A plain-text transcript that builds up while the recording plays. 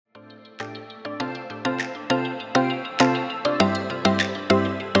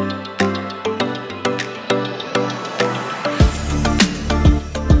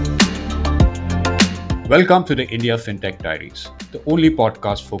Welcome to the India FinTech Diaries, the only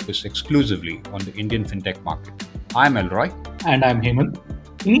podcast focused exclusively on the Indian FinTech market. I'm Elroy. And I'm Hemant.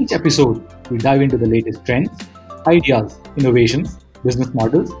 In each episode, we dive into the latest trends, ideas, innovations, business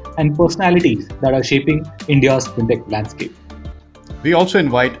models, and personalities that are shaping India's FinTech landscape. We also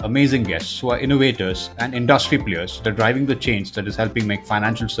invite amazing guests who are innovators and industry players that are driving the change that is helping make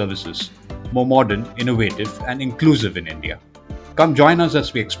financial services more modern, innovative, and inclusive in India. Come join us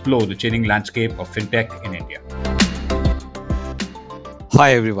as we explore the changing landscape of FinTech in India.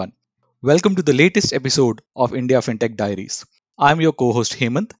 Hi everyone. Welcome to the latest episode of India FinTech Diaries. I'm your co-host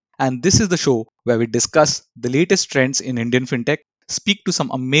Hemant, and this is the show where we discuss the latest trends in Indian FinTech, speak to some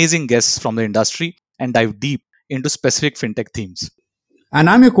amazing guests from the industry, and dive deep into specific FinTech themes. And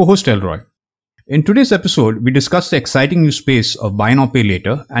I'm your co-host Elroy. In today's episode, we discuss the exciting new space of buy now pay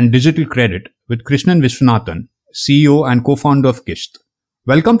later and digital credit with Krishnan Vishwanathan, CEO and co-founder of Kissht.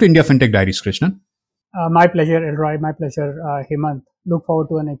 Welcome to India FinTech Diaries, Krishnan. My pleasure, Elroy. My pleasure, Hemant. Look forward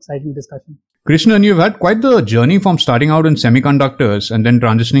to an exciting discussion. Krishnan, you've had quite the journey from starting out in semiconductors and then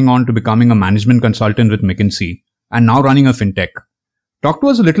transitioning on to becoming a management consultant with McKinsey and now running a FinTech. Talk to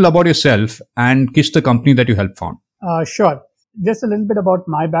us a little about yourself and Kissht, the company that you helped found. Sure. Just a little bit about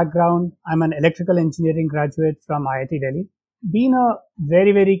my background. I'm an electrical engineering graduate from IIT Delhi. Being a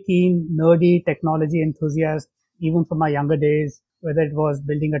very, very keen, nerdy technology enthusiast, even from my younger days, whether it was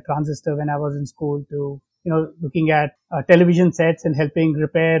building a transistor when I was in school to, looking at television sets and helping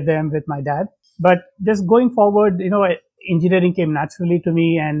repair them with my dad. But just going forward, engineering came naturally to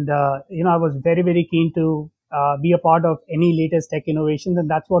me and, I was very, very keen to be a part of any latest tech innovations. And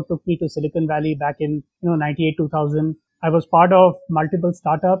that's what took me to Silicon Valley back in, 98, 2000. I was part of multiple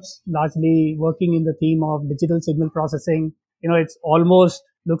startups, largely working in the theme of digital signal processing. It's almost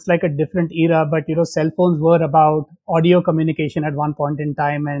looks like a different era, but, cell phones were about audio communication at one point in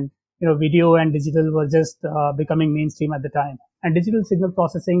time. And, video and digital was just becoming mainstream at the time. And digital signal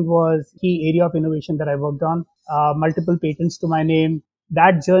processing was key area of innovation that I worked on, multiple patents to my name.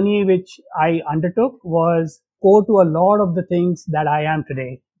 That journey which I undertook was core to a lot of the things that I am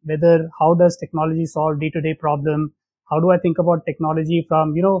today. Whether how does technology solve day-to-day problem? How do I think about technology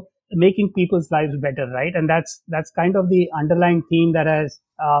from, making people's lives better, right? And that's kind of the underlying theme that has,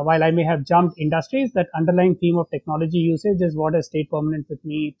 while I may have jumped industries, that underlying theme of technology usage is what has stayed permanent with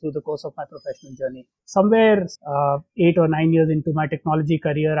me through the course of my professional journey. Somewhere 8 or 9 years into my technology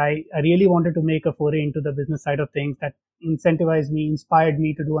career, I really wanted to make a foray into the business side of things that incentivized me, inspired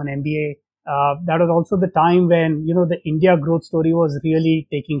me to do an MBA. That was also the time when, the India growth story was really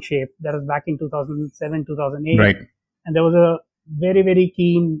taking shape. That was back in 2007, 2008. Right. And there was a very, very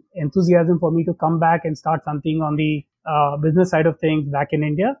keen enthusiasm for me to come back and start something on the business side of things back in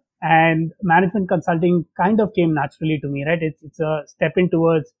India. And management consulting kind of came naturally to me, right? It's a step in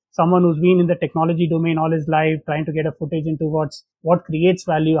towards someone who's been in the technology domain all his life, trying to get a footage into what creates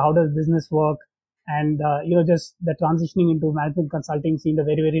value, how does business work. And, just the transitioning into management consulting seemed a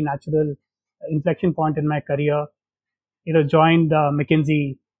very, very natural inflection point in my career. Joined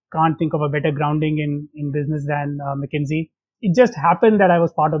McKinsey. Can't think of a better grounding in business than McKinsey. It just happened that I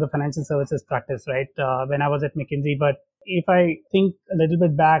was part of the financial services practice, right, when I was at McKinsey. But if I think a little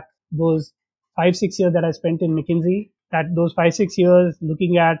bit back, those 5-6 years that I spent in McKinsey, that those 5-6 years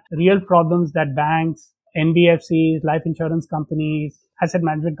looking at real problems that banks, NBFCs, life insurance companies, asset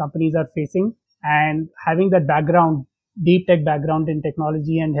management companies are facing, and having that background, deep tech background in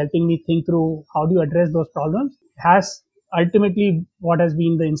technology and helping me think through how do you address those problems has ultimately what has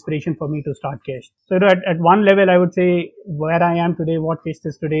been the inspiration for me to start Kissht. So at one level, I would say where I am today, what Kissht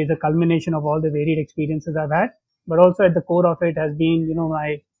is today is a culmination of all the varied experiences I've had, but also at the core of it has been,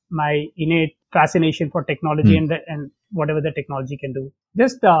 my innate fascination for technology and whatever the technology can do.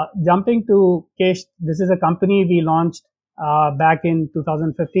 Just jumping to Kissht, this is a company we launched back in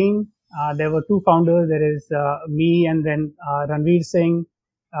 2015. There were two founders. There is me and then Ranveer Singh.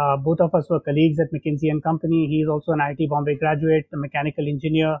 Both of us were colleagues at McKinsey & Company. He is also an IIT Bombay graduate, a mechanical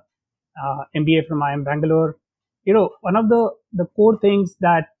engineer, MBA from IIM Bangalore. One of the core things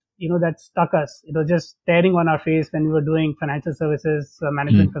that, that stuck us, just staring on our face when we were doing financial services,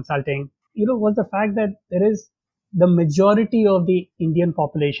 management consulting, was the fact that there is the majority of the Indian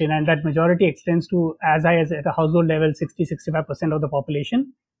population, and that majority extends to as high as at a household level, 60-65% of the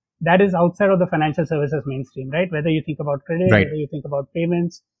population that is outside of the financial services mainstream, right? Whether you think about credit, Right. whether you think about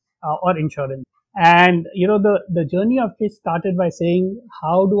payments or insurance. And, the journey of Kissht started by saying,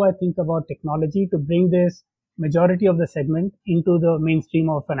 how do I think about technology to bring this majority of the segment into the mainstream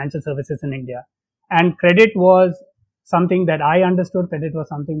of financial services in India? And credit was something that I understood. Credit was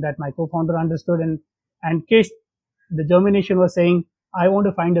something that my co-founder understood. And Kissht, the germination was saying, I want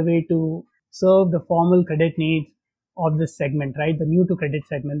to find a way to serve the formal credit needs of this segment, right? The new to credit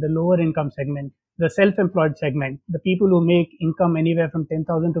segment, the lower income segment, the self-employed segment, the people who make income anywhere from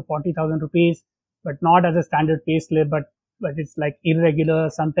 10,000 to 40,000 rupees, but not as a standard pay slip, but it's like irregular,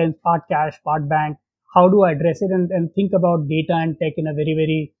 sometimes part cash, part bank. How do I address it and think about data and tech in a very,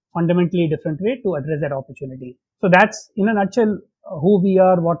 very fundamentally different way to address that opportunity? So that's in a nutshell who we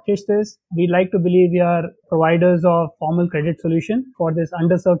are, what Kissht is. We like to believe we are providers of formal credit solution for this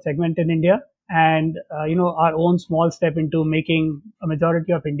underserved segment in India, and our own small step into making a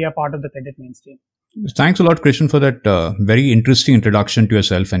majority of India part of the credit mainstream. Thanks a lot, Krishnan, for that very interesting introduction to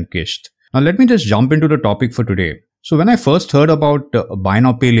yourself and Kissht. Now, let me just jump into the topic for today. So, when I first heard about buy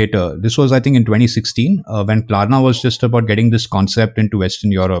now, pay later, this was, I think, in 2016, when Klarna was just about getting this concept into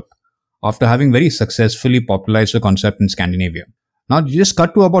Western Europe after having very successfully popularized the concept in Scandinavia. Now, you just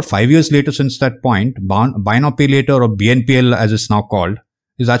cut to about 5 years later since that point, buy now, pay later, or BNPL as it's now called,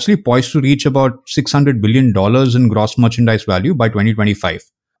 is actually poised to reach about $600 billion in gross merchandise value by 2025.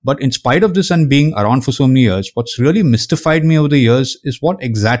 But in spite of this and being around for so many years, what's really mystified me over the years is what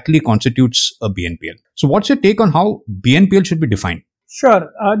exactly constitutes a BNPL. So what's your take on how BNPL should be defined? Sure.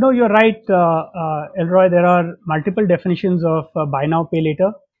 No, you're right, Elroy. There are multiple definitions of buy now, pay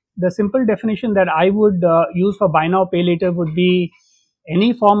later. The simple definition that I would use for buy now, pay later would be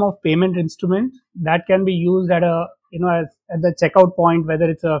any form of payment instrument that can be used at at the checkout point, whether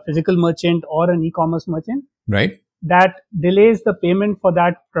it's a physical merchant or an e-commerce merchant. Right. That delays the payment for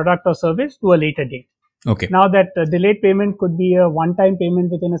that product or service to a later date. Okay. Now that delayed payment could be a one-time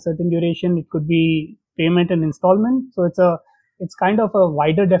payment within a certain duration. It could be payment in installment. So it's kind of a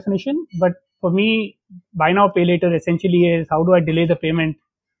wider definition. But for me, buy now, pay later essentially is how do I delay the payment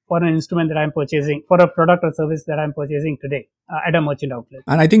for an instrument that I'm purchasing, for a product or service that I'm purchasing today at a merchant outlet.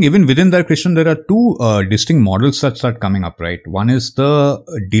 And I think even within that, Krishnan, there are two distinct models that start coming up, right? One is the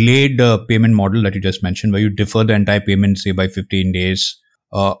delayed payment model that you just mentioned, where you defer the entire payment, say, by 15 days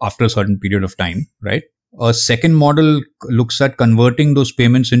after a certain period of time, right? A second model looks at converting those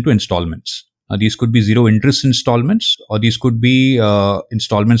payments into installments. These could be zero interest installments, or these could be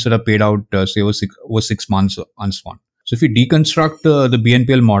installments that are paid out, say, over 6 months and so on. So if you deconstruct the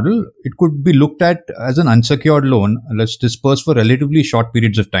BNPL model, it could be looked at as an unsecured loan that's dispersed for relatively short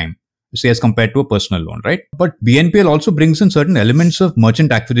periods of time, say as compared to a personal loan, right? But BNPL also brings in certain elements of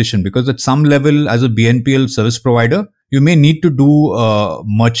merchant acquisition, because at some level as a BNPL service provider, you may need to do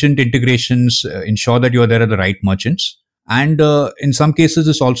merchant integrations, ensure that you are there at the right merchants. And in some cases,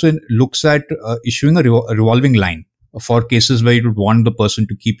 this also looks at issuing a revolving line for cases where you would want the person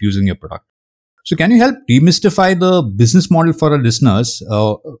to keep using your product. So can you help demystify the business model for our listeners,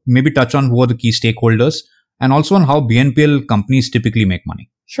 maybe touch on who are the key stakeholders, and also on how BNPL companies typically make money?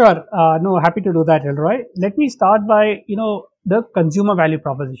 Sure. No, happy to do that, Elroy. Let me start by, the consumer value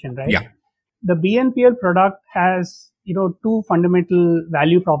proposition, right? Yeah. The BNPL product has, two fundamental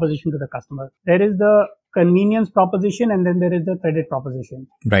value proposition to the customer. There is the convenience proposition, and then there is the credit proposition.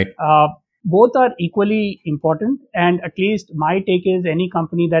 Right. Both are equally important, and at least my take is any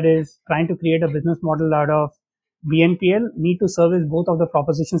company that is trying to create a business model out of BNPL need to service both of the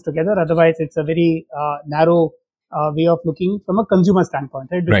propositions together. Otherwise, it's a very narrow way of looking from a consumer standpoint,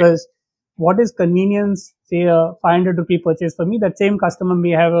 right? Because what is convenience? Say a 500 rupee purchase for me, that same customer may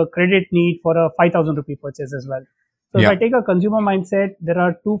have a credit need for a 5,000 rupee purchase as well. So if I take a consumer mindset, there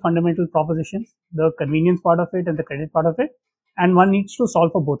are two fundamental propositions, the convenience part of it and the credit part of it, and one needs to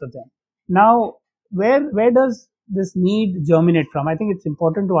solve for both of them. Now, where does this need germinate from? I think it's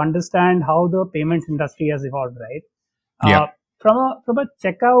important to understand how the payments industry has evolved, right? From a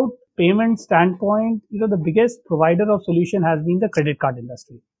checkout payment standpoint, the biggest provider of solution has been the credit card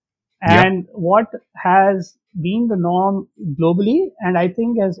industry. And what has been the norm globally, and I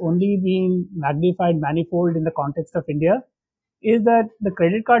think has only been magnified manifold in the context of India, is that the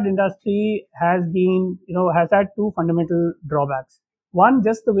credit card industry has been, has had two fundamental drawbacks. One,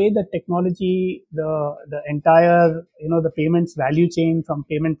 just the way the technology, the entire, the payments value chain from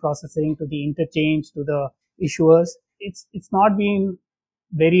payment processing to the interchange to the issuers, it's not been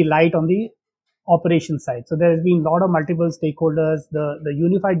very light on the operation side. So there has been a lot of multiple stakeholders. The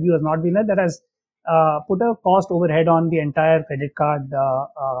unified view has not been there. That has put a cost overhead on the entire credit card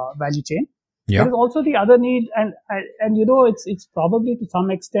value chain. There is also the other need, and it's probably to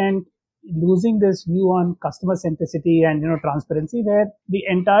some extent losing this view on customer centricity and transparency, where the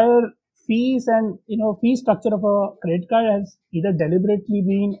entire fees and fee structure of a credit card has either deliberately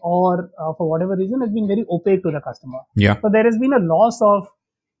been or for whatever reason has been very opaque to the customer. So there has been a loss of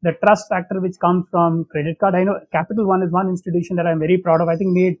the trust factor which comes from credit card. I know Capital One is one institution that I'm very proud of. I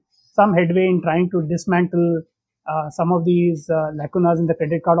think made some headway in trying to dismantle some of these lacunas in the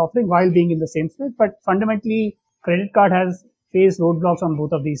credit card offering while being in the same space. But fundamentally, credit card has faced roadblocks on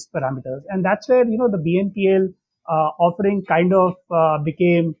both of these parameters, and that's where the BNPL offering kind of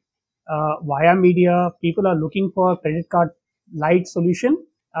became via media. People are looking for credit card light solution,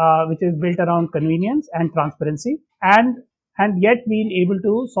 which is built around convenience and transparency, and yet being able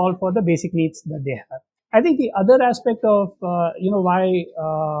to solve for the basic needs that they have. I think the other aspect of why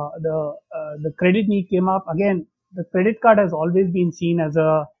the credit need came up again. The credit card has always been seen as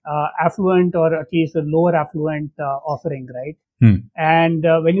a affluent or at least a lower affluent offering, right? And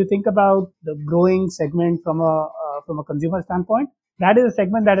when you think about the growing segment from a consumer standpoint, that is a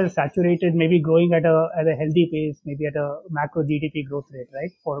segment that is saturated, maybe growing at a healthy pace, maybe at a macro GDP growth rate,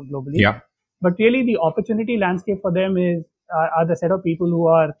 right, for globally. Yeah. But really, the opportunity landscape for them are the set of people who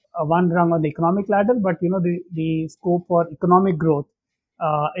are one rung on the economic ladder, but the scope for economic growth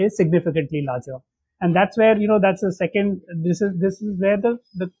is significantly larger, and that's where that's the second. This is where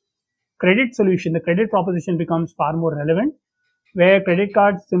the credit solution, the credit proposition becomes far more relevant, where credit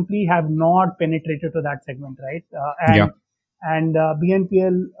cards simply have not penetrated to that segment, right? And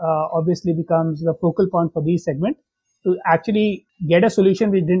BNPL obviously becomes the focal point for these segments to actually get a solution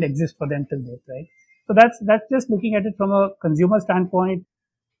which didn't exist for them till date, right? So that's just looking at it from a consumer standpoint,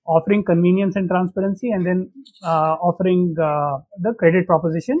 offering convenience and transparency, and then offering the credit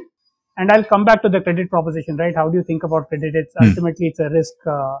proposition. And I'll come back to the credit proposition, right? How do you think about credit? It's ultimately it's a risk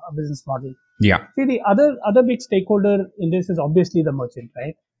business model. Yeah. See, the other big stakeholder in this is obviously the merchant,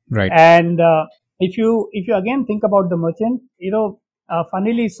 right? Right. And if you again think about the merchant,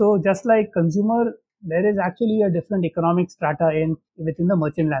 funnily so, just like consumer, there is actually a different economic strata within the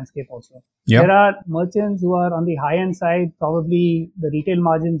merchant landscape also. Yeah. There are merchants who are on the high end side, probably the retail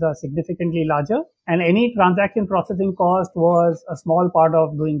margins are significantly larger, and any transaction processing cost was a small part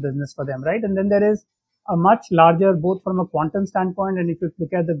of doing business for them, right? And then there is a much larger, both from a quantum standpoint, and if you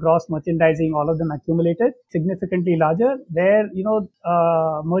look at the gross merchandising, all of them accumulated, significantly larger, where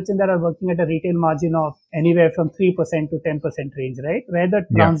merchants that are working at a retail margin of anywhere from 3% to 10% range, right? Where the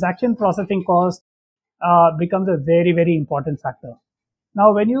transaction processing cost becomes a very, very important factor.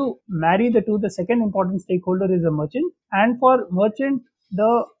 Now, when you marry the two, the second important stakeholder is a merchant. And for merchant,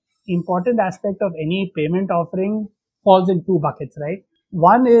 the important aspect of any payment offering falls in two buckets, right?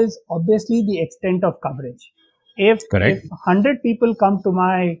 One is obviously the extent of coverage. If 100 people come to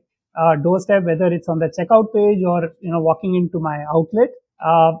my doorstep, whether it's on the checkout page or walking into my outlet,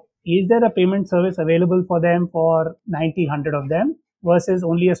 is there a payment service available for them for 90, 100 of them versus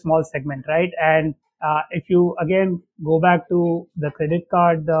only a small segment, right? And if you again go back to the credit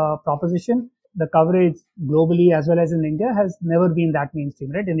card proposition, the coverage globally as well as in India has never been that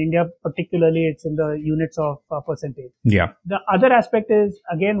mainstream, right? In India, particularly, it's in the units of percentage. Yeah. The other aspect is,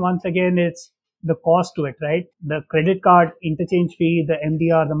 once again, it's the cost to it, right? The credit card interchange fee, the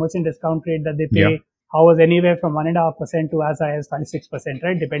MDR, the merchant discount rate that they pay, hovers anywhere from 1.5% to as high as 5-6%,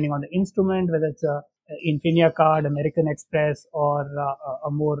 right? Depending on the instrument, whether it's a Infinia card, American Express, or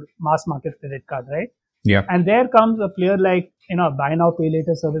a more mass market credit card, right? Yeah. And there comes a player like a buy now pay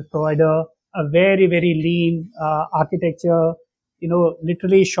later service provider, a very, very lean architecture,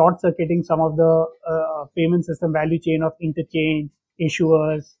 literally short circuiting some of the payment system value chain of interchange,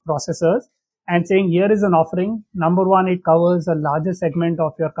 issuers, processors, and saying, here is an offering. Number one, it covers a larger segment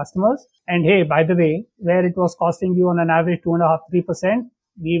of your customers. And hey, by the way, where it was costing you on an average 2.5-3%,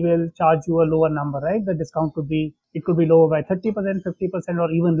 we will charge you a lower number, right? The discount could be lower by 30%, 50%, or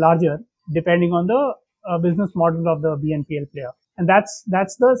even larger, depending on the business model of the BNPL player. And that's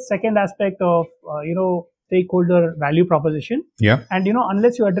the second aspect of, stakeholder value proposition. Yeah. And,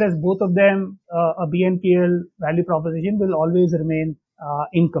 unless you address both of them, a BNPL value proposition will always remain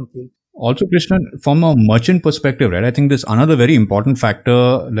incomplete. Also, Krishnan, from a merchant perspective, right, I think there's another very important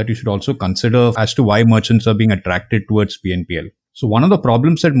factor that you should also consider as to why merchants are being attracted towards BNPL. So one of the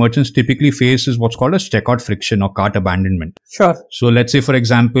problems that merchants typically face is what's called as checkout friction or cart abandonment. Sure. So let's say, for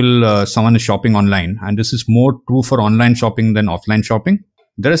example, someone is shopping online, and this is more true for online shopping than offline shopping.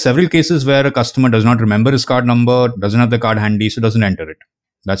 There are several cases where a customer does not remember his card number, doesn't have the card handy, so doesn't enter it.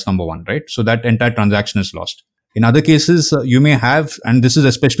 That's number one, right? So that entire transaction is lost. In other cases, you may have, and this is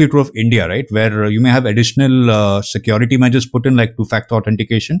especially true of India, right, where you may have additional security measures put in, like two-factor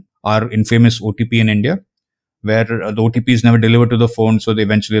authentication, our infamous OTP in India, where the OTP is never delivered to the phone, so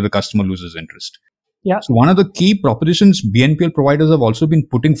eventually the customer loses interest. Yeah. So one of the key propositions BNPL providers have also been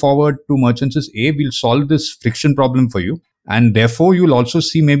putting forward to merchants is, we'll solve this friction problem for you, and therefore you'll also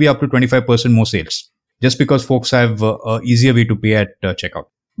see maybe up to 25% more sales, just because folks have an easier way to pay at checkout.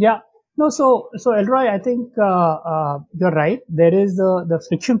 Yeah. No, so Elroy, I think you're right. There is the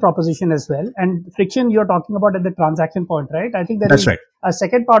friction proposition as well, and friction you're talking about at the transaction point, right? I think there That's is right. a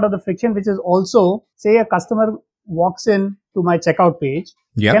second part of the friction, which is also, say a customer walks in to my checkout page.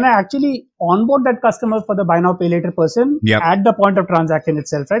 Yeah. Can I actually onboard that customer for the buy now pay later person Yeah. at the point of transaction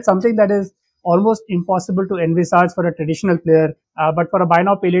itself, right? Something that is almost impossible to envisage for a traditional player, but for a buy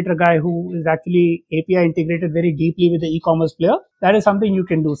now pay later guy who is actually API integrated very deeply with the e-commerce player, that is something you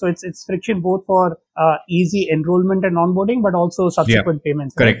can do. So it's friction both for easy enrollment and onboarding, but also Yeah. subsequent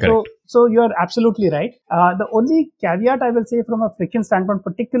payments. Right? Correct. Correct. So you're absolutely right. The only caveat I will say from a friction standpoint,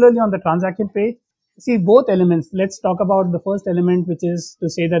 particularly on the transaction page, see both elements. Let's talk about the first element, which is to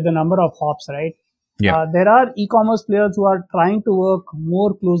say that the number of hops, right? Yeah. There are e-commerce players who are trying to work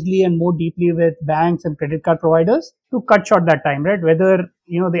more closely and more deeply with banks and credit card providers to cut short that time, right? Whether,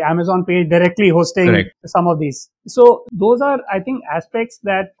 the Amazon page directly hosting Correct. some of these. So those are, I think, aspects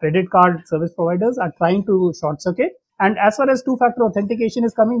that credit card service providers are trying to short circuit. And as far as two-factor authentication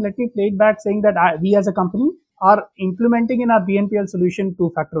is coming, let me play it back saying that we as a company are implementing in our BNPL solution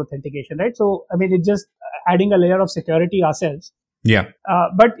two-factor authentication, right? So, I mean, it's just adding a layer of security ourselves. Yeah.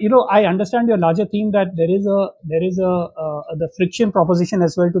 But I understand your larger theme that there is the friction proposition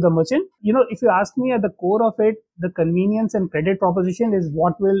as well to the merchant. If you ask me, at the core of it, the convenience and credit proposition is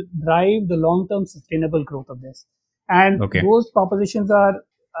what will drive the long-term sustainable growth of this. And Okay. those propositions are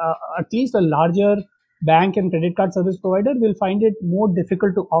at least a larger bank and credit card service provider will find it more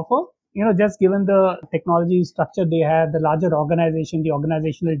difficult to offer. Just given the technology structure they have, the larger organization, the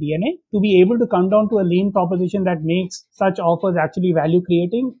organizational DNA, to be able to come down to a lean proposition that makes such offers actually value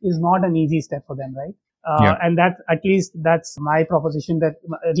creating is not an easy step for them, right? Yeah. And that's my proposition, that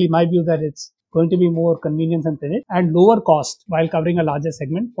at least my view, that it's going to be more convenience and credit and lower cost while covering a larger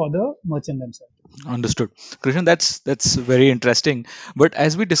segment for the merchant themselves. Understood. Krishnan, that's very interesting. But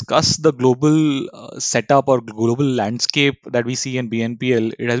as we discuss the global setup or global landscape that we see in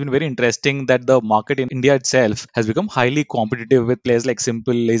BNPL, it has been very interesting that the market in India itself has become highly competitive with players like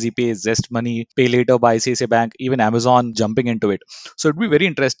Simple, LazyPay, Zest Money, Pay Later by ICICI Bank, even Amazon jumping into it. So it'd be very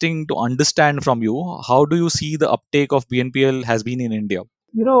interesting to understand from you, how do you see the uptake of BNPL has been in India?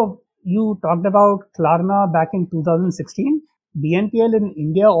 You talked about Klarna back in 2016. BNPL in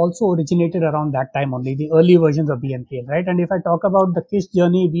India also originated around that time only, the early versions of BNPL, right? And if I talk about the Kissht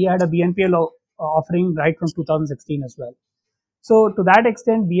journey, we had a BNPL offering right from 2016 as well. So to that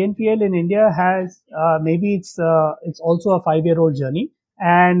extent, BNPL in India has maybe it's also a 5-year-old journey.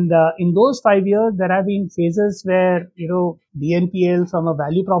 And in those 5 years, there have been phases where BNPL from a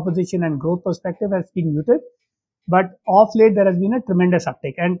value proposition and growth perspective has been muted. But of late, there has been a tremendous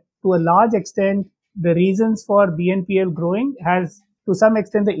uptake. And to a large extent, the reasons for BNPL growing has, to some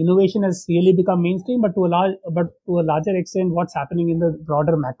extent, the innovation has really become mainstream, but to a larger extent, what's happening in the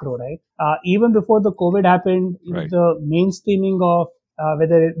broader macro, right? Even before the COVID happened, Right. the mainstreaming of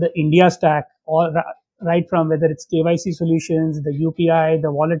whether the India stack or right from whether it's KYC solutions, the UPI,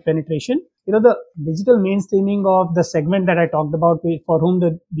 the wallet penetration, the digital mainstreaming of the segment that I talked about, for whom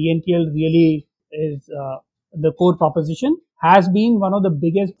the BNPL really is the core proposition, has been one of the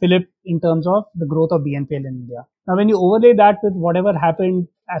biggest fillip in terms of the growth of BNPL in India. Now, when you overlay that with whatever happened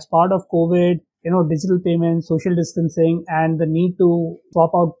as part of COVID, digital payments, social distancing, and the need to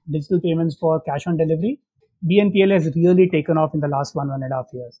swap out digital payments for cash on delivery, BNPL has really taken off in the last 1.5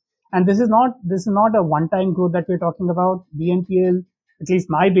 years. And this is not a one-time growth that we're talking about. BNPL, at least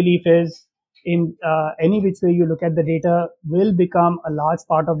my belief is, in any which way you look at the data, will become a large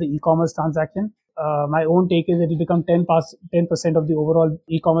part of the e-commerce transaction. My own take is it will become 10% of the overall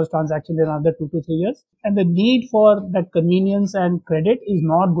e-commerce transaction in another 2 to 3 years. And the need for that convenience and credit is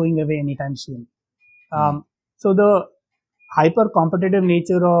not going away anytime soon. So the hyper competitive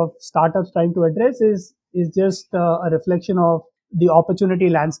nature of startups trying to address is just a reflection of the opportunity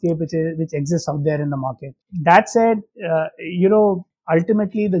landscape which exists out there in the market. That said,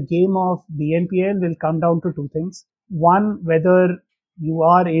 ultimately the game of BNPL will come down to two things. One, whether you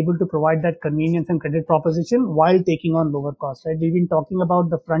are able to provide that convenience and credit proposition while taking on lower costs, right? We've been talking about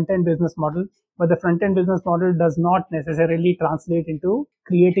the front end business model, but the front end business model does not necessarily translate into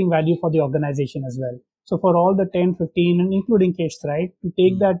creating value for the organization as well. So for all the 10, 15, and including Kissht, right, to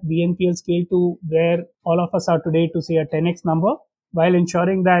take that BNPL scale to where all of us are today, to say a 10x number, while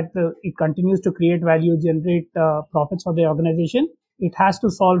ensuring that it continues to create value, generate profits for the organization, it has to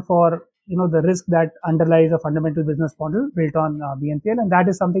solve for the risk that underlies a fundamental business model built on BNPL, and that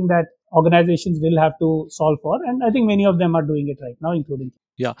is something that organizations will have to solve for. And I think many of them are doing it right now, including.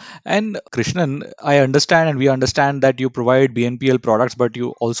 Yeah. And Krishnan, I understand and we understand that you provide BNPL products, but you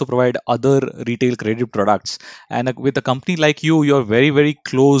also provide other retail credit products. And with a company like you, you're very, very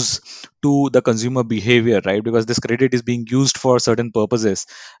close to the consumer behavior, right? Because this credit is being used for certain purposes.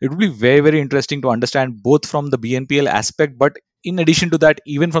 It would be very, very interesting to understand both from the BNPL aspect, but in addition to that,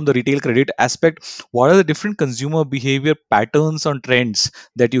 even from the retail credit aspect, what are the different consumer behavior patterns and trends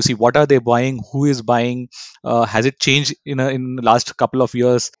that you see? What are they buying? Who is buying? Has it changed in the last couple of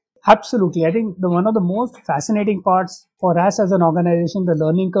years? Absolutely. I think one of the most fascinating parts for us as an organization, the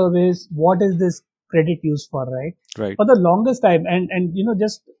learning curve is what is this credit used for, right? Right. For the longest time, and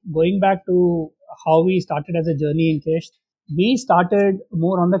just going back to how we started as a journey in Kissht, we started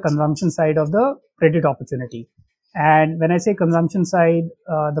more on the consumption side of the credit opportunity. And when I say consumption side,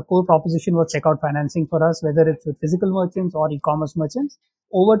 the core proposition was checkout financing for us, whether it's with physical merchants or e-commerce merchants.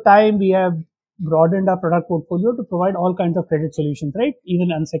 Over time, we have broadened our product portfolio to provide all kinds of credit solutions, right?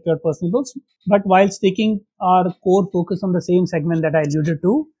 Even unsecured personal loans, but while sticking our core focus on the same segment that I alluded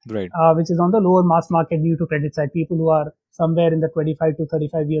to, Right. which is on the lower mass market new to credit side, people who are somewhere in the 25 to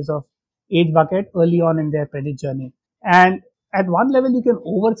 35 years of age bucket early on in their credit journey. And at one level, you can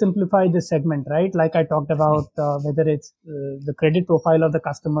oversimplify this segment, right? Like I talked about, whether it's the credit profile of the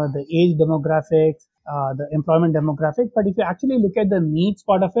customer, the age demographics, the employment demographic. But if you actually look at the needs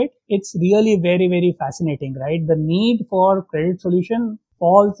part of it, it's really very, very fascinating, right? The need for credit solution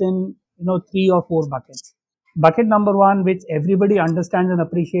falls in, three or four buckets. Bucket number one, which everybody understands and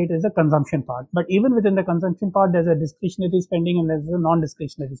appreciates, is the consumption part. But even within the consumption part, there's a discretionary spending and there's a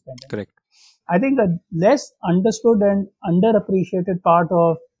non-discretionary spending. Correct. I think a less understood and underappreciated part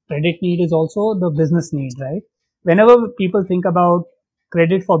of credit need is also the business need, right? Whenever people think about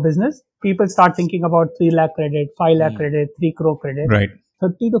credit for business, people start thinking about 3 lakh credit, 5 lakh credit, 3 crore credit. Right.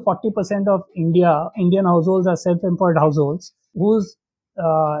 30 to 40% of Indian households are self-employed households whose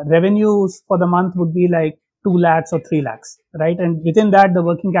revenues for the month would be like 2 lakhs or 3 lakhs, right? And within that, the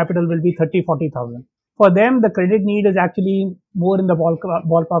working capital will be 30, 40,000. For them, the credit need is actually more in the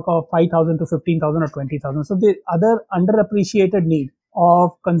ballpark of 5,000 to 15,000 or 20,000. So the other underappreciated need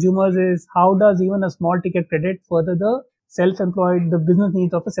of consumers is how does even a small ticket credit further the business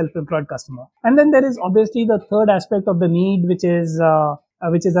needs of a self-employed customer. And then there is obviously the third aspect of the need, which is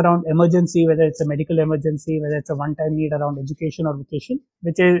around emergency, whether it's a medical emergency, whether it's a one-time need around education or vocation,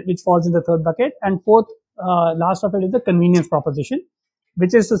 which falls in the third bucket. And fourth, last of it is the convenience proposition,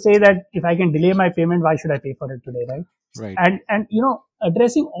 which is to say that if I can delay my payment, why should I pay for it today, right? Right. And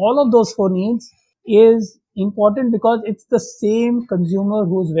addressing all of those four needs is important because it's the same consumer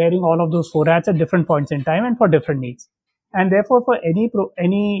who's wearing all of those four hats at different points in time and for different needs. And therefore, for any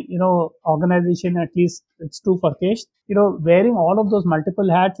organization, at least it's true for Kissht, wearing all of those multiple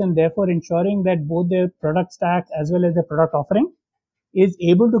hats and therefore ensuring that both their product stack as well as their product offering is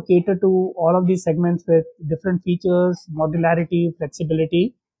able to cater to all of these segments with different features, modularity,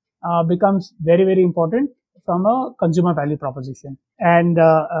 flexibility, becomes very, very important from a consumer value proposition. And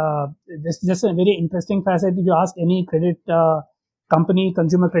this is just a very interesting facet. If you ask any credit company,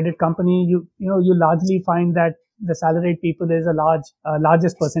 consumer credit company, you largely find that the salaried people is a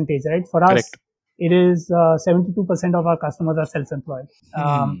largest percentage, right? For us, Correct. it is 72% of our customers are self-employed.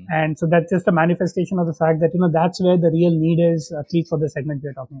 And so that's just a manifestation of the fact that, that's where the real need is, at least for the segment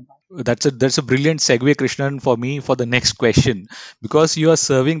we're talking about. That's a brilliant segue, Krishnan, for me for the next question, because you are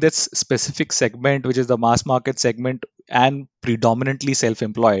serving that specific segment, which is the mass market segment and predominantly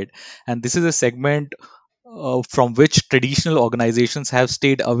self-employed, and this is a segment from which traditional organizations have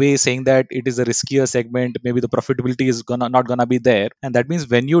stayed away, saying that it is a riskier segment, maybe the profitability is not gonna be there. And that means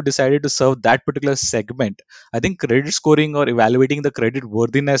when you decided to serve that particular segment, I think credit scoring or evaluating the credit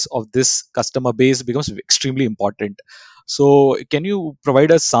worthiness of this customer base becomes extremely important. So can you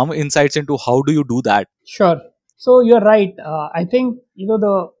provide us some insights into how do you do that? Sure. So you're right. I think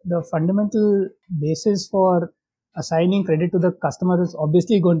the fundamental basis for assigning credit to the customer is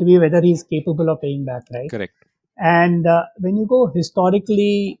obviously going to be whether he's capable of paying back, right? Correct. And when you go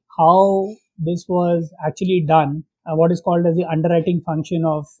historically, how this was actually done, what is called as the underwriting function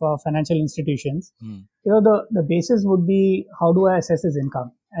of financial institutions, the basis would be how do I assess his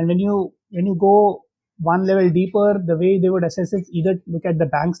income? And when you go one level deeper, the way they would assess it, either look at the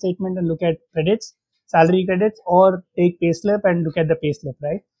bank statement and look at credits, salary credits, or take payslip and look at the payslip,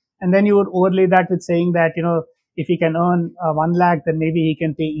 right? And then you would overlay that with saying that, if he can earn 1 lakh, then maybe he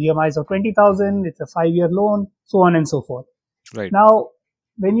can pay EMIs of 20,000. It's a 5-year loan, so on and so forth. Right. Now,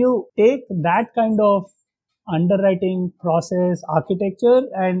 when you take that kind of underwriting process architecture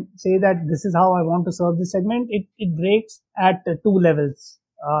and say that this is how I want to serve this segment, it breaks at two levels.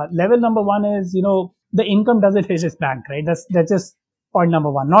 Level number one is, the income doesn't hit his bank, right? That's just point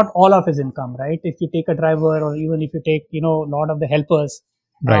number one. Not all of his income, right? If you take a driver, or even if you take, a lot of the helpers,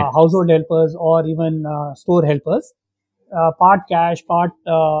 Right. household helpers, or even store helpers, part cash, part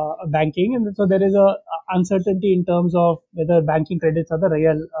banking, and so there is a uncertainty in terms of whether banking credits are the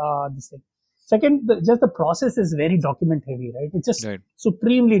real this thing. Second, just the process is very document heavy, right? It's just Right.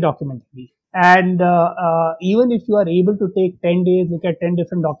 supremely document heavy. And even if you are able to take 10 days, look at 10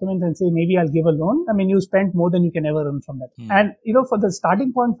 different documents and say, maybe I'll give a loan, I mean, you spent more than you can ever earn from that. And, for the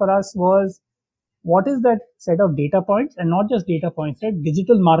starting point for us was, what is that set of data points, and not just data points, right?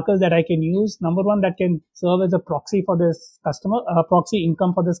 Digital markers that I can use. Number one, that can serve as a proxy for this customer, proxy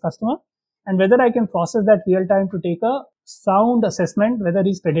income for this customer, and whether I can process that real time to take a sound assessment whether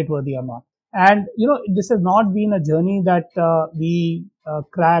he's credit worthy or not. And, this has not been a journey that we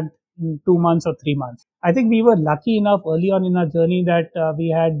cracked in 2 months or 3 months. I think we were lucky enough early on in our journey that we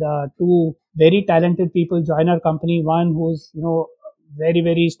had two very talented people join our company. One who's, very,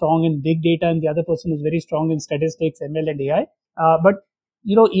 very strong in big data, and the other person who's very strong in statistics, ML and AI. But,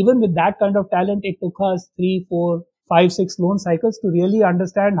 even with that kind of talent, it took us 3, 4, 5, 6 loan cycles to really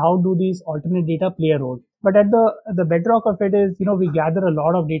understand how do these alternate data play a role. But at the bedrock of it is, we gather a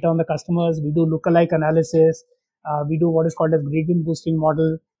lot of data on the customers. We do lookalike analysis. We do what is called a gradient boosting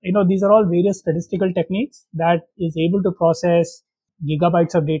model. These are all various statistical techniques that is able to process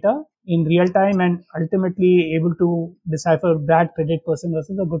gigabytes of data in real time and ultimately able to decipher bad credit person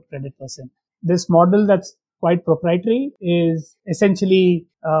versus a good credit person. This model that's quite proprietary is essentially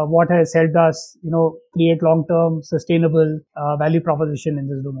what has helped us, create long-term sustainable value proposition in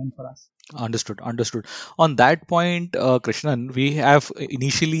this domain for us. Understood. On that point, Krishnan, we have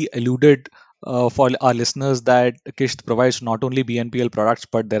initially alluded for our listeners that Kissht provides not only BNPL products,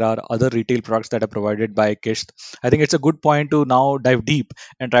 but there are other retail products that are provided by Kissht. I think it's a good point to now dive deep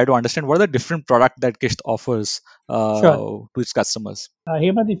and try to understand what are the different products that Kissht offers Sure. to its customers.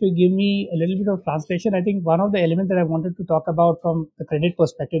 Hemant, if you give me a little bit of translation, I think one of the elements that I wanted to talk about from the credit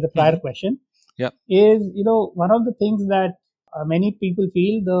perspective, the prior question, Yeah. is, one of the things that many people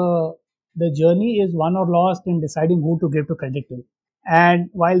feel the journey is won or lost in deciding who to give to credit to. And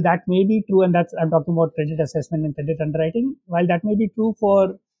while that may be true, and that's, I'm talking about credit assessment and credit underwriting, while that may be true for,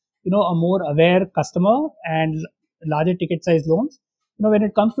 a more aware customer and larger ticket size loans, when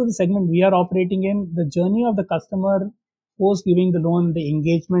it comes to the segment we are operating in, the journey of the customer post giving the loan, the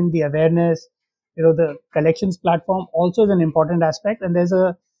engagement, the awareness, the collections platform also is an important aspect. And there's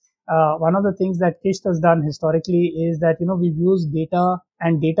one of the things that Kissht has done historically is that, we've used data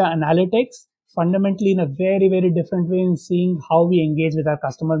and data analytics fundamentally in a very, very different way in seeing how we engage with our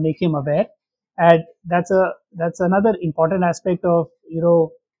customer, make him aware. And that's another important aspect of,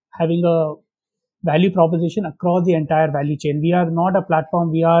 having a value proposition across the entire value chain. We are not a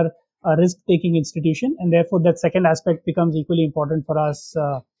platform, we are a risk-taking institution, and therefore that second aspect becomes equally important for us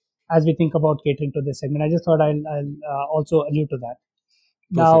as we think about catering to this segment. I just thought I'll also allude to that.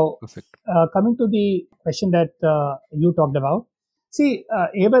 Now, coming to the question that you talked about, see,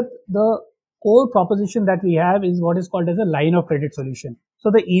 Abed, the core proposition that we have is what is called as a line of credit solution. So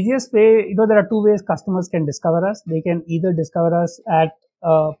the easiest way, there are two ways customers can discover us. They can either discover us at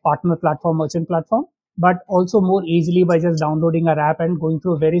a partner platform, merchant platform, but also more easily by just downloading our app and going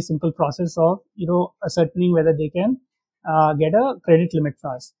through a very simple process of, ascertaining whether they can get a credit limit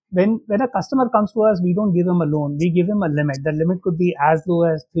for us. When a customer comes to us, we don't give him a loan. We give him a limit. The limit could be as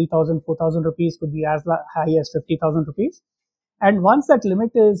low as 3,000, 4,000 rupees, could be as high as 50,000 rupees. And once that limit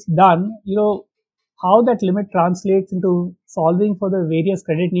is done, how that limit translates into solving for the various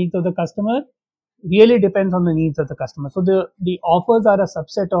credit needs of the customer really depends on the needs of the customer. So the offers are a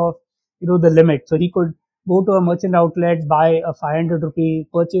subset of, the limit. So he could go to a merchant outlet, buy a 500 rupee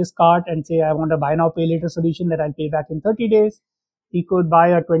purchase cart and say, I want a buy now pay later solution that I'll pay back in 30 days. He could buy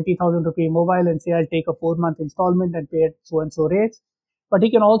a 20,000 rupee mobile and say, I'll take a 4-month installment and pay at so and so rates. But he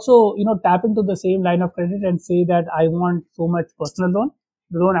can also, tap into the same line of credit and say that I want so much personal loan.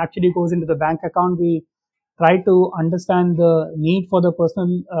 The loan actually goes into the bank account. We try to understand the need for the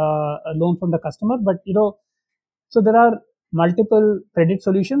personal loan from the customer. But, so there are multiple credit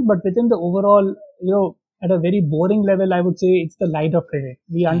solutions, but within the overall, at a very boring level, I would say it's the line of credit.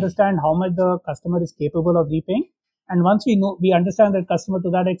 We understand how much the customer is capable of repaying. And once we understand that customer to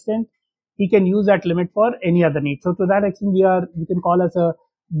that extent, he can use that limit for any other need. So to that extent, you can call us a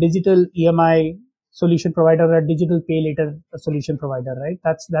digital EMI solution provider or a digital pay later solution provider, right?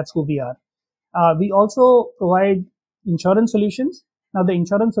 That's who we are. We also provide insurance solutions. Now the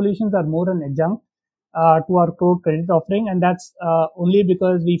insurance solutions are more an adjunct to our core credit offering, and that's only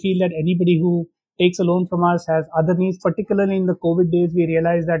because we feel that anybody who takes a loan from us has other needs. Particularly in the COVID days, we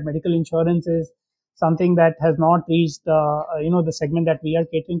realized that medical insurance is something that has not reached the segment that we are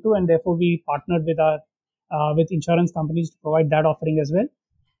catering to, and therefore we partnered with our with insurance companies to provide that offering as well.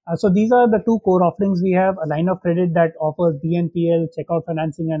 So these are the two core offerings we have: a line of credit that offers BNPL, checkout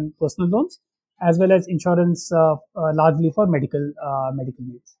financing, and personal loans, as well as insurance largely for medical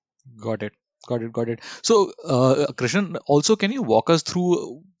needs. Got it. Got it. Got it. So, Krishnan, also, can you walk us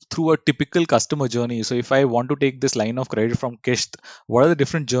through a typical customer journey? So, if I want to take this line of credit from Kissht, what are the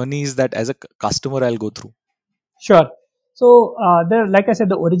different journeys that as a customer I'll go through? Sure. So there, like I said,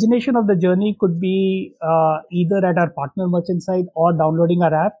 the origination of the journey could be either at our partner merchant side or downloading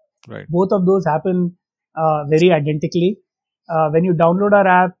our app. Right. Both of those happen very identically. When you download our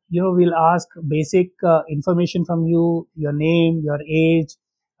app, we'll ask basic information from you: your name, your age,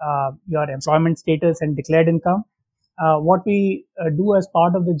 your employment status, and declared income. What we do as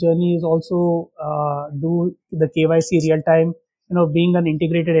part of the journey is also do the KYC real time. Being an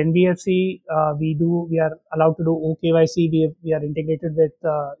integrated NBFC, we are allowed to do OKYC. We are integrated with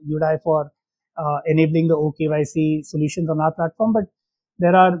UDI for enabling the OKYC solutions on our platform. But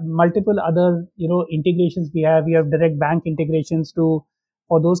there are multiple other integrations we have. We have direct bank integrations to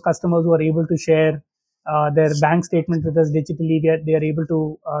for those customers who are able to share their bank statement with us digitally. They are able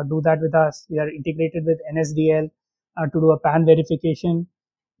to do that with us. We are integrated with NSDL to do a PAN verification.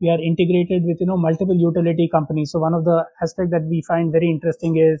 We are integrated with multiple utility companies. So one of the aspects that we find very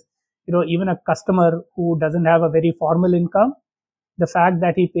interesting is even a customer who doesn't have a very formal income, the fact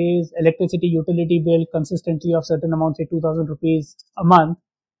that he pays electricity utility bill consistently of certain amounts, say 2,000 rupees a month,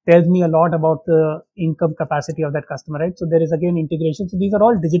 tells me a lot about the income capacity of that customer, right? So there is again integration. So these are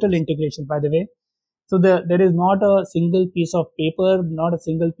all digital integrations, by the way. So there is not a single piece of paper, not a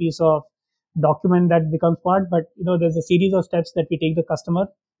single piece of document that becomes part, but there's a series of steps that we take the customer.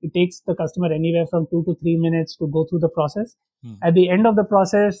 It takes the customer anywhere from 2 to 3 minutes to go through the process. At the end of the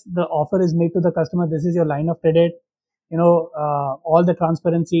process, the offer is made to the customer. This is your line of credit. All the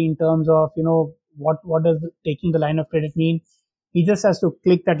transparency in terms of what does taking the line of credit mean. He just has to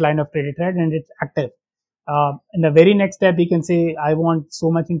click that line of credit, right, and it's active. In the very next step, he can say, I want so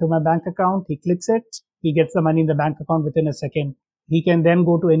much into my bank account. He clicks it. He gets the money in the bank account within a second. He can then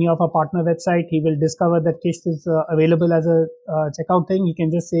go to any of our partner website. He will discover that Kissht is available as a checkout thing. He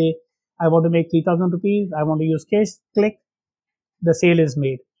can just say, I want to make 3,000 rupees. I want to use Kissht. Click. The sale is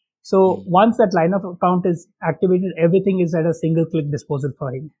made. So once that line of account is activated, everything is at a single click disposal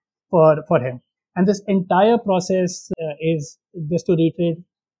for him. And this entire process is, just to reiterate,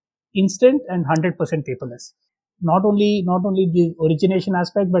 instant and 100% paperless. Not only the origination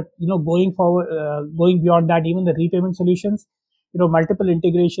aspect, but going forward, going beyond that, even the repayment solutions, multiple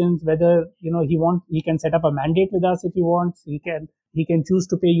integrations. Whether he can set up a mandate with us if he wants. He can choose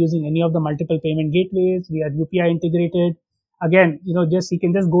to pay using any of the multiple payment gateways. We are UPI integrated. Again, he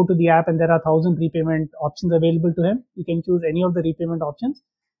can just go to the app and there are 1,000 repayment options available to him. He can choose any of the repayment options,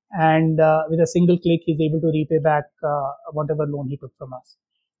 and with a single click, he's able to repay back whatever loan he took from us.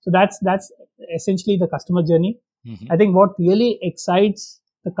 So that's essentially the customer journey. I think what really excites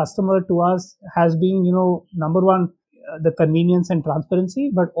the customer to us has been, number one, the convenience and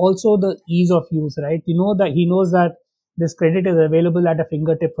transparency, but also the ease of use, right? That he knows that this credit is available at a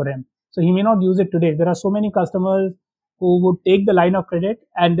fingertip for him. So he may not use it today. There are so many customers who would take the line of credit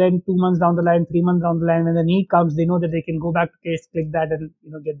and then 2 months down the line, 3 months down the line, when the need comes, they know that they can go back to Kissht, click that, and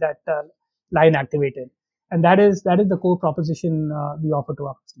get that line activated. And that is the core proposition we offer to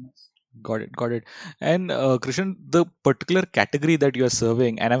our customers. Got it. Got it. And Krishnan, the particular category that you are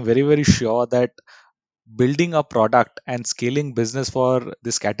serving, and I'm very, very sure that building a product and scaling business for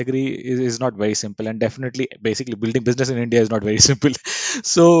this category is not very simple, and definitely basically building business in India is not very simple.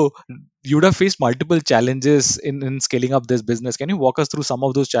 So you would have faced multiple challenges in scaling up this business. Can you walk us through some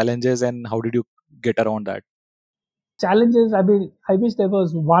of those challenges and how did you get around that? Challenges, I wish there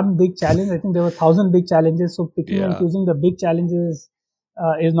was one big challenge. I think there were 1,000 big challenges. So picking and choosing the big challenges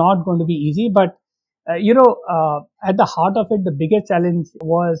is not going to be easy. But at the heart of it, the biggest challenge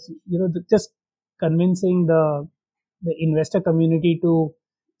was just convincing the investor community to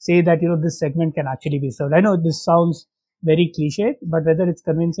say that this segment can actually be served. I know this sounds very cliche, but whether it's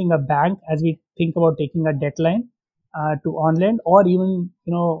convincing a bank as we think about taking a debt line to on lend, or even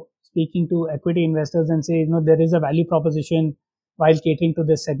speaking to equity investors and say there is a value proposition while catering to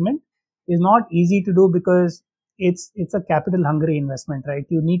this segment, is not easy to do, because it's a capital hungry investment, right?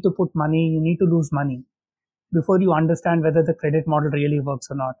 You need to put money, you need to lose money before you understand whether the credit model really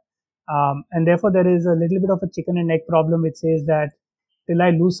works or not. And therefore there is a little bit of a chicken and egg problem, which says that till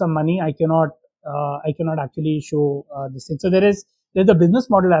I lose some money, I cannot actually show this thing. So there's a business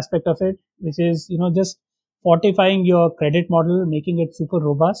model aspect of it, which is just fortifying your credit model, making it super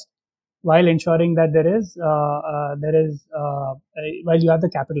robust, while ensuring that while you have the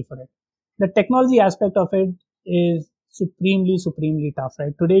capital for it. The technology aspect of it is supremely tough,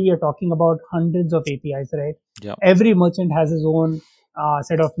 right? Today we are talking about hundreds of APIs, right? Yeah. Every merchant has his own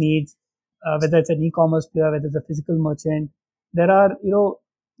set of needs, whether it's an e-commerce player, whether it's a physical merchant. There are,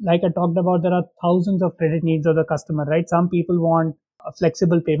 like I talked about, there are thousands of credit needs of the customer, right? Some people want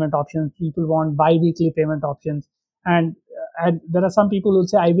flexible payment options. People want bi-weekly payment options. And there are some people who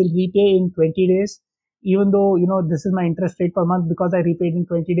say, I will repay in 20 days, even though, this is my interest rate per month because I repaid in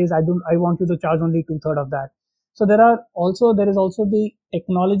 20 days. I want you to charge only two-thirds of that. So there is also the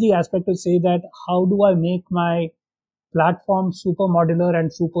technology aspect to say that how do I make my platform super modular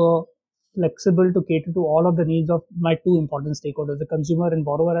and super flexible to cater to all of the needs of my two important stakeholders, the consumer and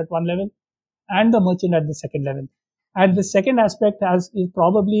borrower at one level and the merchant at the second level. And the second aspect is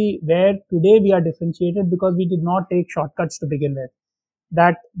probably where today we are differentiated because we did not take shortcuts to begin with.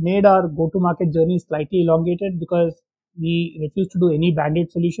 That made our go-to-market journey slightly elongated because we refused to do any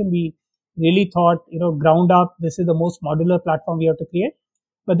band-aid solution. We really thought, ground up, this is the most modular platform we have to create.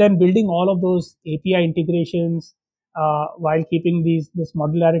 But then building all of those API integrations while keeping this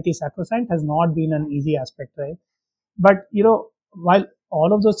modularity sacrosanct has not been an easy aspect, right? But while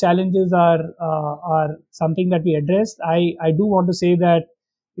all of those challenges are something that we addressed, I do want to say that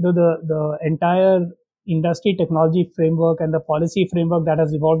the entire industry technology framework and the policy framework that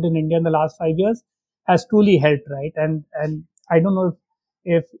has evolved in India in the last 5 years has truly helped, right? And I don't know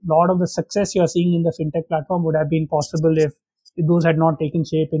if a lot of the success you're seeing in the fintech platform would have been possible if those had not taken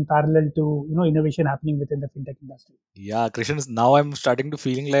shape in parallel to innovation happening within the fintech industry. Yeah, Krishnan, now I'm starting to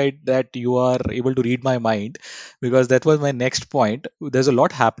feeling like that you are able to read my mind, because that was my next point. There's a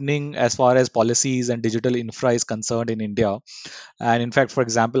lot happening as far as policies and digital infra is concerned in India. And in fact, for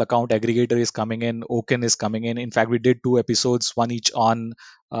example, account aggregator is coming in, Oken is coming in. In fact, we did two episodes, one each on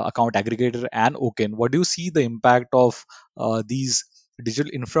account aggregator and Oken. What do you see the impact of these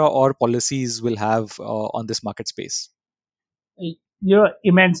digital infra or policies will have on this market space?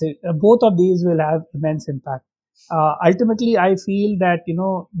 Immense. Both of these will have immense impact. Ultimately, I feel that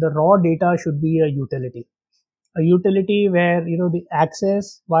the raw data should be a utility where the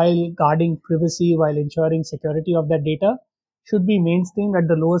access, while guarding privacy, while ensuring security of that data, should be mainstreamed at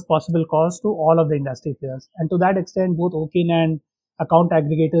the lowest possible cost to all of the industry players. And to that extent, both Okin and account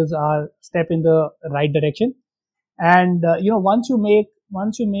aggregators are step in the right direction. And once you make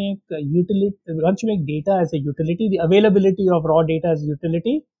data as a utility, the availability of raw data as a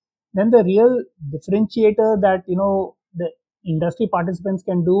utility, then the real differentiator that the industry participants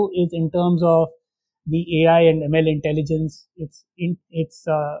can do is in terms of the AI and ML intelligence. Its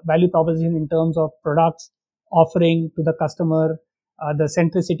value proposition in terms of products offering to the customer, the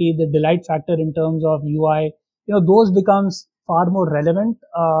centricity, the delight factor in terms of UI. Those becomes far more relevant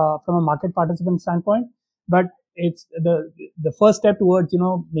from a market participant standpoint. But it's the first step towards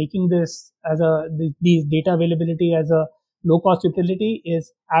making this as these data availability as a low cost utility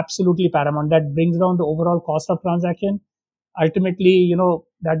is absolutely paramount. That brings down the overall cost of transaction. Ultimately,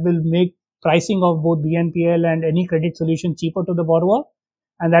 that will make pricing of both BNPL and any credit solution cheaper to the borrower,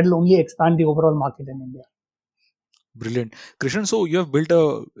 and that will only expand the overall market in India. Brilliant. Krishnan, so you have built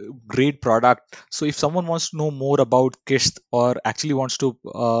a great product. So if someone wants to know more about Kissht or actually wants to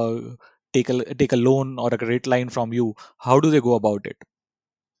take a loan or a credit line from you, how do they go about it?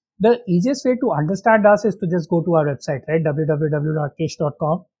 The easiest way to understand us is to just go to our website, right?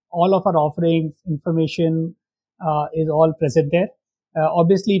 www.kish.com. All of our offerings, information is all present there.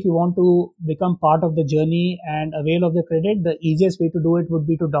 Obviously, if you want to become part of the journey and avail of the credit, the easiest way to do it would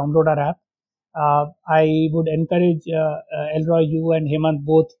be to download our app. I would encourage Elroy, you and Hemant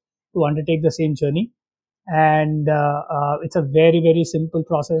both to undertake the same journey. And it's a very simple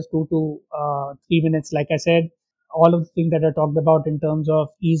process, 2 to 3 minutes. Like I said, all of the things that I talked about in terms of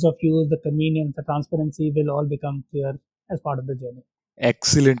ease of use, the convenience, the transparency will all become clear as part of the journey.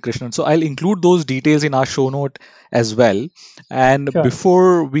 Excellent, Krishnan. So I'll include those details in our show note as well. And Sure.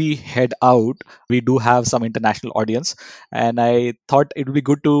 before we head out, we do have some international audience, and I thought it would be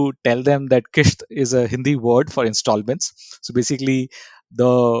good to tell them that Kisht is a Hindi word for installments. So basically,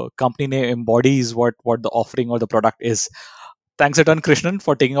 the company name embodies what the offering or the product is. Thanks a ton, Krishnan,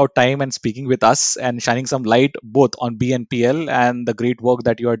 for taking out time and speaking with us and shining some light both on BNPL and the great work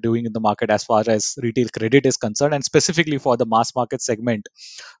that you are doing in the market as far as retail credit is concerned, and specifically for the mass market segment,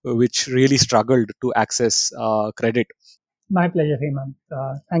 which really struggled to access credit. My pleasure, Hemant.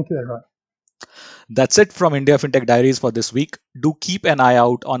 Thank you, Elroy. That's it from India FinTech Diaries for this week. Do keep an eye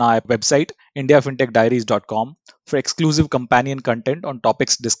out on our website, indiafintechdiaries.com, for exclusive companion content on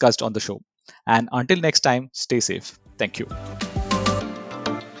topics discussed on the show. And until next time, stay safe. Thank you.